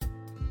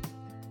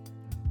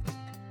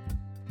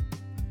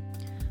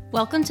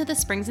Welcome to the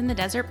Springs in the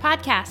Desert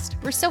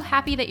podcast. We're so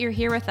happy that you're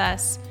here with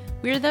us.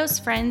 We're those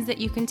friends that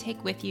you can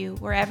take with you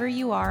wherever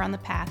you are on the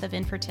path of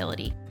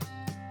infertility.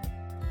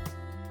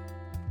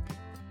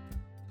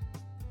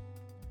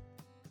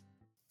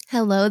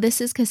 Hello, this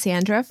is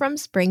Cassandra from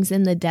Springs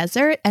in the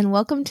Desert, and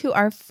welcome to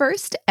our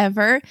first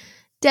ever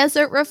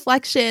Desert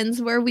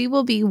Reflections, where we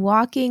will be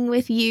walking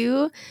with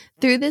you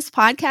through this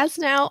podcast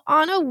now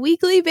on a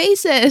weekly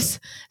basis.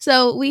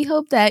 So we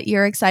hope that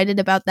you're excited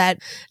about that.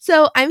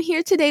 So I'm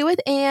here today with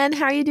Anne.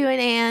 How are you doing,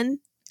 Anne?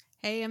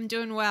 Hey, I'm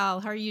doing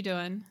well. How are you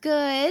doing?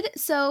 Good.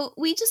 So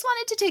we just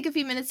wanted to take a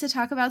few minutes to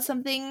talk about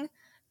something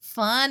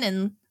fun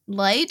and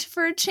light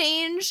for a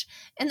change,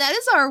 and that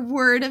is our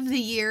word of the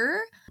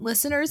year.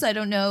 Listeners, I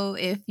don't know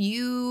if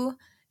you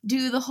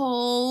do the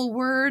whole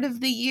word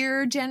of the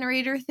year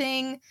generator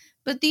thing,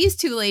 but these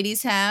two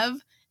ladies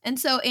have. And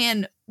so,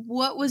 Anne,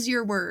 what was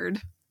your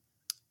word?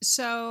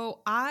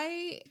 So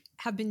I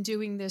have been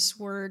doing this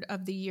word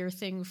of the year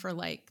thing for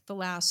like the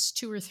last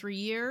 2 or 3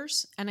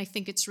 years, and I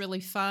think it's really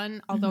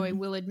fun, although I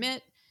will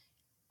admit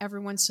every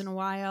once in a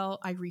while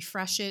I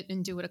refresh it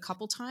and do it a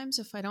couple times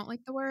if I don't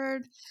like the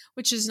word,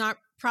 which is not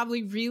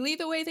probably really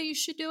the way that you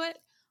should do it.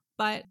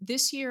 But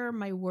this year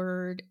my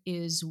word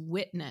is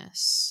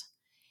witness.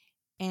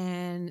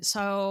 And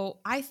so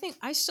I think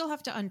I still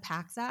have to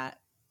unpack that,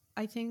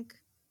 I think,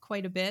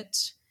 quite a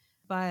bit.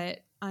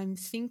 But I'm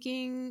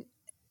thinking,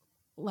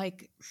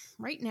 like,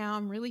 right now,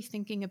 I'm really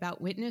thinking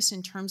about witness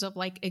in terms of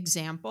like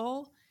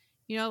example,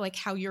 like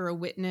how you're a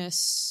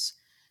witness.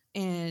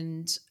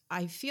 And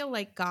I feel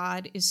like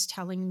God is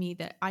telling me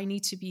that I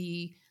need to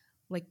be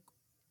like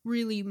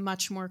really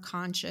much more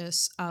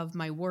conscious of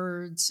my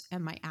words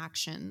and my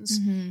actions.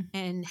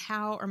 And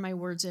how are my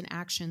words and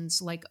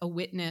actions like a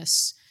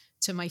witness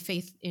to my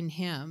faith in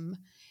Him?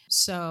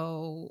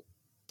 So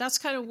that's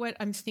kind of what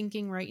I'm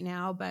thinking right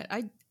now. But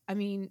I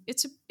mean,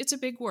 it's a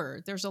big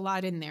word. There's a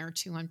lot in there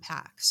to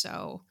unpack.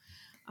 So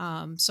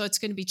it's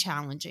going to be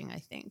challenging, I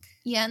think.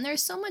 Yeah, and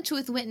there's so much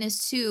with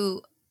witness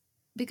too,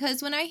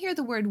 because when I hear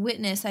the word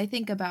witness, I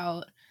think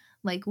about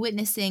like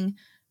witnessing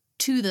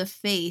to the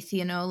faith,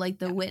 like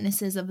the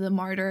witnesses of the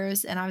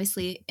martyrs. And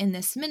obviously in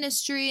this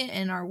ministry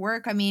and our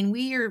work, I mean,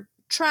 we are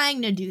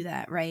trying to do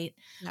that, right?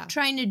 Yeah.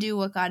 Trying to do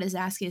what God is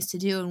asking us to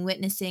do and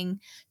witnessing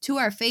to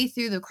our faith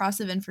through the cross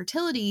of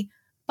infertility.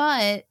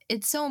 But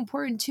it's so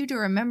important too to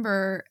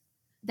remember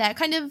that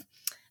kind of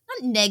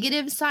not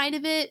negative side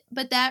of it,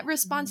 but that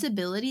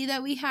responsibility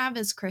that we have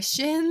as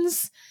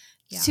Christians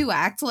to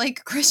act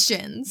like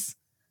Christians.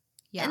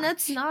 Yeah. And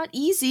that's not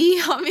easy,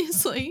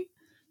 obviously.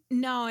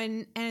 No,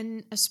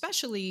 and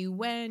especially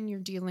when you're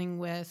dealing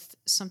with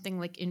something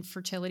like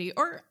infertility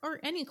or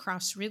any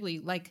cross, really,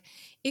 like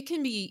it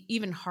can be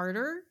even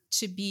harder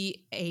to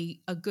be a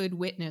good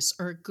witness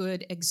or a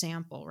good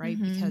example, right?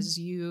 Because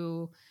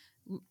you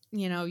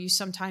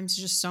sometimes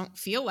just don't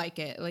feel like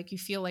it. Like you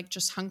feel like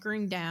just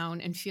hunkering down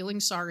and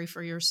feeling sorry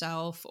for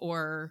yourself,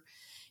 or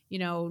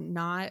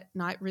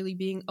not really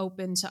being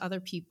open to other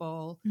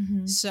people.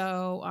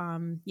 So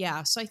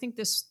so I think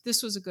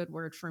this was a good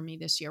word for me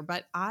this year.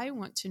 But I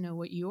want to know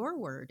what your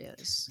word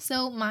is.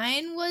 So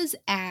mine was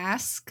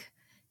ask,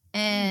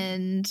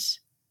 and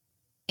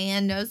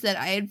Anne knows that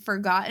I had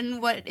forgotten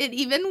what it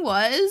even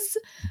was.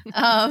 So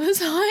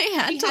I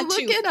had to look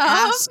it up.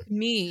 Ask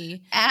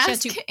me.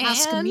 Ask she had to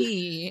ask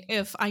me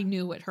if I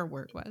knew what her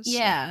word was.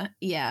 Yeah.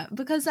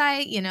 Because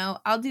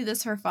I'll do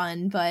this for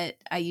fun, but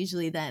I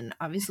usually then,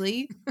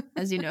 obviously,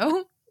 as you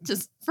know,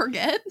 just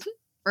forget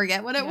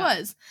what it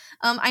was.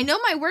 I know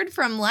my word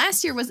from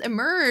last year was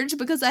emerge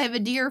because I have a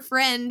dear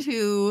friend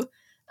who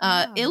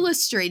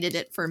illustrated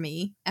it for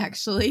me,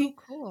 actually.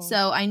 Oh, cool.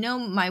 So I know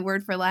my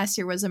word for last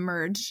year was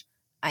emerge.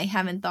 I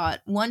haven't thought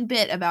one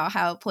bit about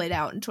how it played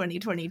out in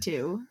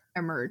 2022,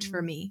 emerge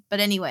for me. But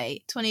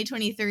anyway,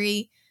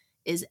 2023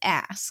 is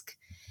ask.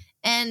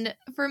 And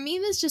for me,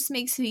 this just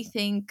makes me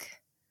think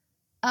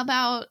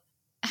about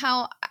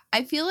how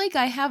I feel like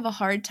I have a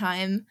hard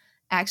time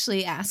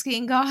actually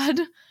asking God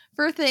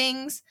for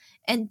things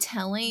and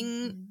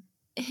telling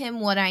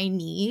Him what I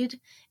need.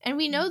 And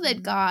we know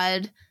that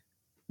God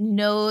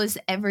knows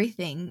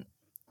everything,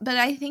 but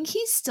I think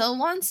He still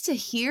wants to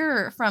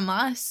hear from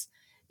us,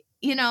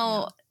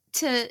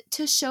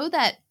 to show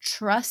that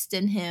trust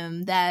in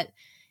Him, that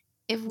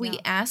if we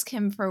ask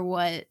Him for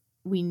what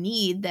we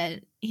need,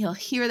 that He'll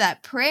hear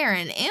that prayer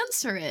and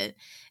answer it.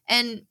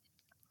 And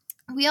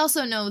we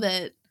also know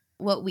that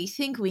what we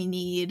think we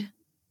need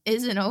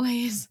isn't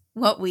always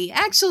what we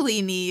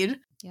actually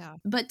need. Yeah.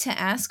 But to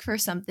ask for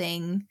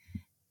something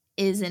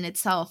is in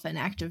itself an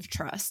act of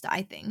trust,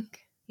 I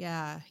think.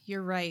 Yeah,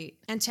 you're right.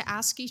 And to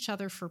ask each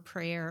other for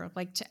prayer,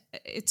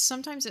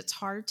 sometimes it's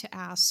hard to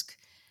ask.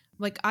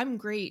 Like, I'm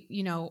great,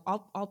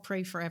 I'll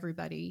pray for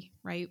everybody,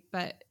 right?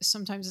 But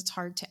sometimes it's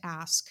hard to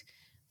ask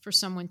for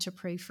someone to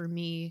pray for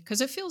me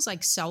because it feels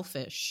like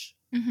selfish.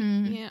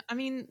 Yeah, I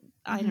mean,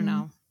 I don't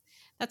know.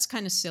 That's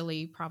kind of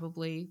silly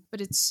probably, but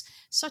it's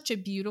such a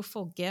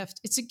beautiful gift.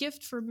 It's a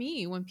gift for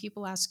me when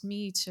people ask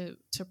me to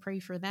pray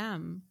for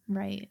them.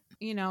 Right.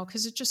 You know,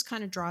 because it just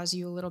kind of draws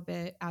you a little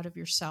bit out of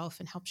yourself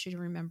and helps you to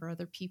remember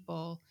other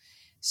people.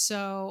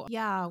 So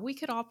yeah, we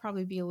could all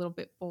probably be a little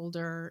bit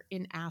bolder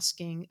in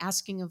asking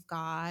of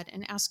God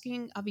and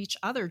asking of each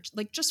other,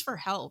 like just for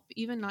help,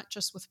 even not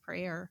just with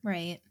prayer.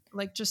 Right.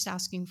 Like just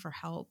asking for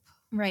help.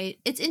 Right.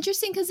 It's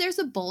interesting because there's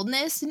a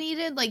boldness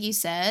needed, like you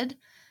said,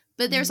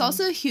 but there's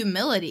also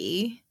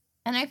humility.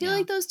 And I feel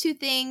like those two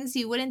things,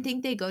 you wouldn't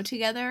think they go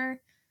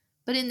together,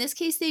 but in this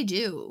case they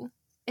do.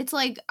 It's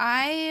like,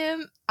 I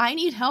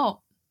need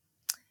help,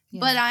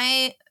 but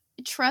I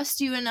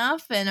trust you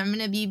enough, and I'm going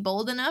to be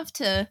bold enough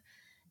to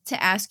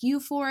ask you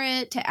for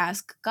it, to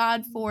ask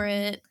God for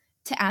it,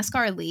 to ask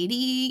Our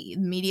Lady,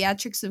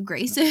 Mediatrix of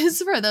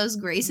Graces, for those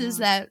graces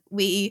that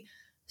we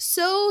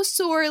so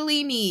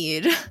sorely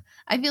need.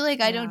 I feel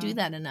like I don't do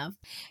that enough.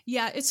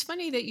 Yeah, it's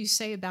funny that you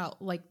say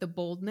about like the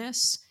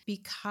boldness,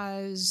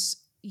 because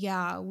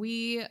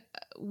we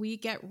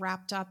get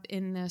wrapped up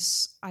in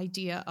this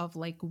idea of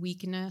like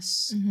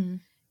weakness,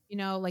 you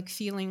know, like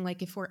feeling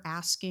like if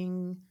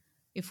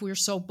we're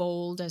so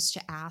bold as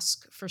to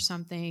ask for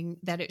something,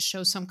 that it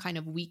shows some kind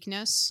of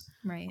weakness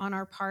on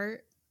our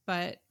part.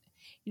 But,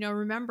 you know,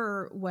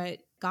 remember what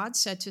God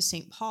said to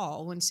St.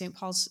 Paul when St.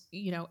 Paul's,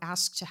 you know,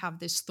 asked to have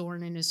this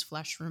thorn in his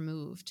flesh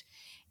removed.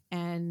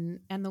 And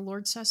the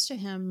Lord says to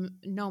him,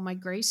 no, my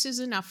grace is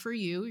enough for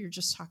you. You're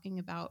just talking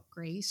about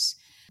grace.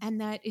 And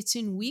that it's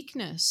in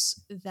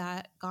weakness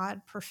that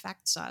God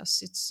perfects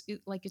us. It's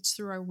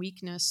through our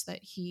weakness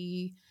that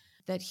he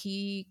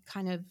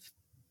kind of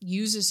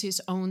uses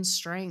his own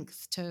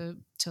strength to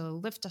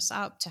lift us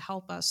up, to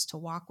help us, to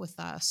walk with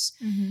us.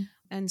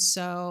 And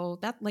so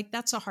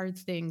that's a hard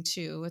thing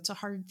too. It's a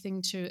hard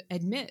thing to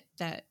admit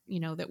that,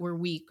 you know, that we're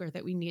weak, or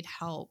that we need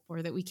help,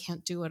 or that we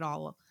can't do it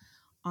all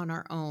on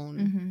our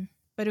own.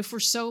 But if we're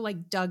so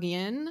like dug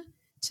in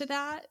to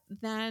that,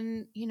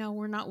 then, you know,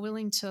 we're not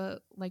willing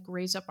to like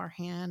raise up our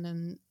hand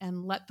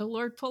and let the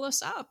Lord pull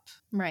us up.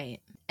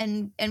 Right.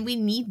 And we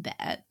need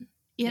that,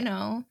 you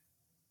know.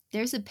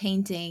 There's a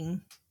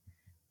painting,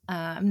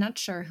 I'm not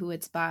sure who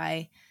it's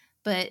by,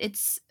 but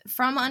it's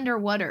from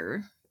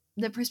underwater.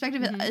 The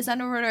perspective is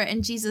underwater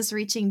and Jesus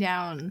reaching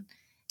down.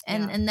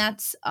 And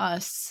that's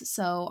us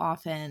so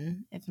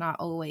often, if not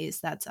always,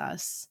 that's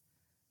us.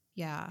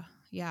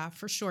 Yeah,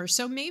 for sure.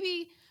 So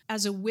maybe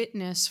as a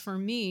witness for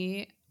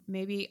me,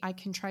 maybe I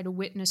can try to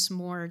witness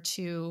more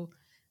to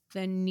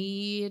the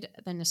need,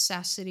 the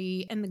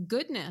necessity, and the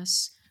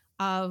goodness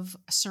of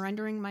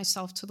surrendering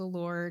myself to the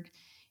Lord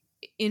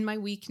in my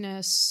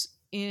weakness,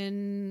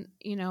 in,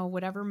 you know,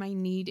 whatever my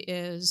need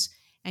is,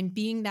 and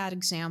being that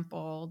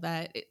example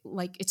that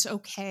it's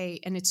okay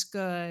and it's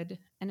good.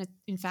 And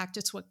in fact,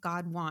 it's what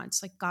God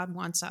wants. Like God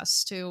wants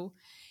us to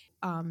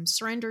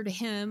surrender to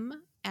him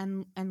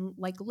and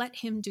like, let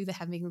him do the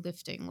heavy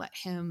lifting, let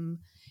him,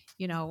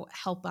 you know,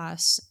 help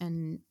us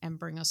and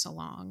bring us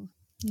along.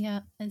 Yeah.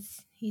 As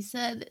he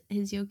said,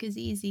 his yoke is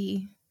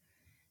easy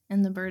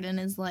and the burden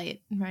is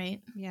light,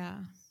 right? Yeah.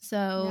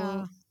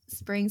 So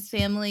Springs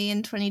family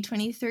in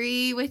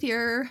 2023, with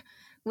your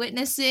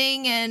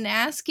witnessing and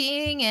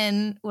asking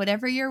and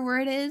whatever your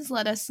word is,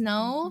 let us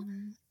know.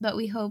 But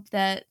we hope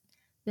that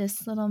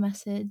this little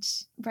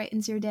message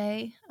brightens your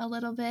day a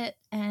little bit,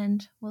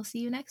 and we'll see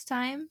you next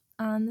time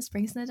on the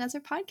Springs in the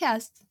Desert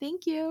podcast.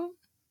 Thank you.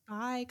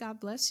 Bye. God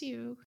bless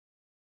you.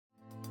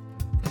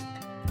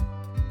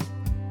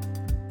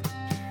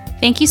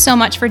 Thank you so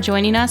much for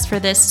joining us for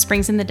this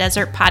Springs in the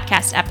Desert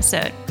podcast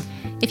episode.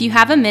 If you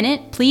have a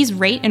minute, please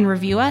rate and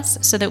review us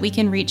so that we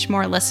can reach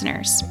more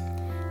listeners.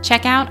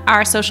 Check out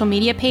our social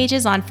media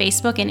pages on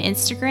Facebook and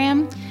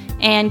Instagram,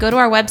 and go to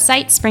our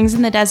website,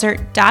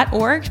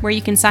 springsinthedesert.org, where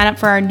you can sign up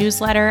for our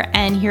newsletter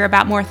and hear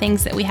about more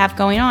things that we have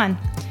going on.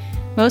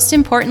 Most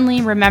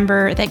importantly,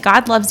 remember that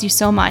God loves you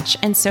so much,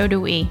 and so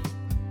do we.